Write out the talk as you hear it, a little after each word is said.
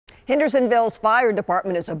Hendersonville's fire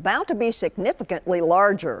department is about to be significantly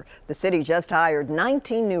larger. The city just hired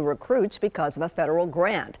 19 new recruits because of a federal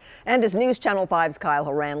grant. And as News Channel 5's Kyle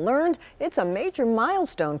Horan learned, it's a major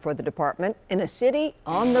milestone for the department in a city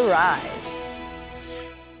on the rise.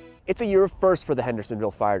 It's a year of first for the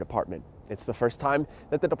Hendersonville Fire Department. It's the first time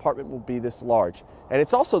that the department will be this large. And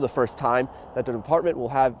it's also the first time that the department will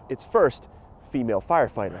have its first female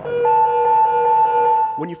firefighter.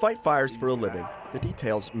 When you fight fires for a living, the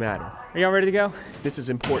details matter. Are y'all ready to go? This is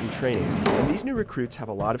important training, and these new recruits have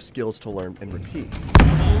a lot of skills to learn and repeat.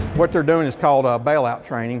 What they're doing is called bailout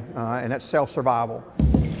training, and that's self-survival.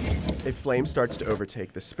 If flame starts to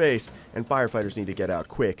overtake the space and firefighters need to get out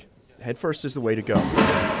quick, head first is the way to go.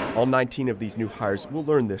 All 19 of these new hires will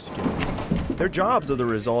learn this skill. Their jobs are the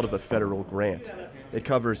result of a federal grant. It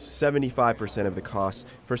covers 75% of the costs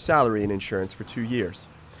for salary and insurance for 2 years.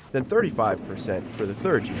 Then 35% for the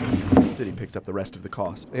third year. The city picks up the rest of the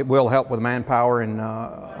cost. It will help with manpower and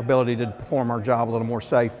ability to perform our job a little more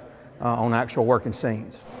safe on actual working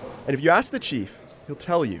scenes. And if you ask the chief, he'll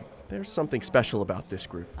tell you there's something special about this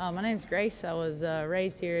group. My name's Grace. I was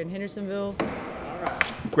raised here in Hendersonville.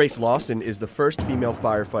 Grace Lawson is the first female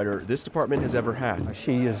firefighter this department has ever had.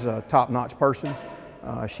 She is a top-notch person.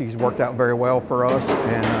 She's worked out very well for us,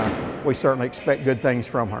 and we certainly expect good things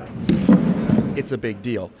from her. It's a big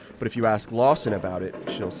deal, but if you ask Lawson about it,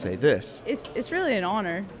 she'll say this. It's really an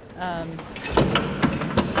honor.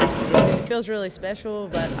 It feels really special,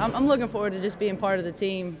 but I'm looking forward to just being part of the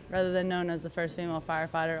team rather than known as the first female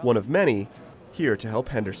firefighter. One of many here to help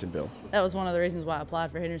Hendersonville. That was one of the reasons why I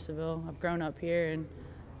applied for Hendersonville. I've grown up here,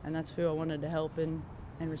 and that's who I wanted to help and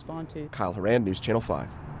respond to. Kyle Horan, News Channel 5.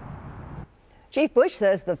 Chief Bush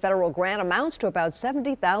says the federal grant amounts to about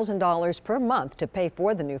 $70,000 per month to pay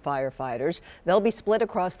for the new firefighters. They'll be split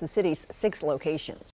across the city's 6 locations.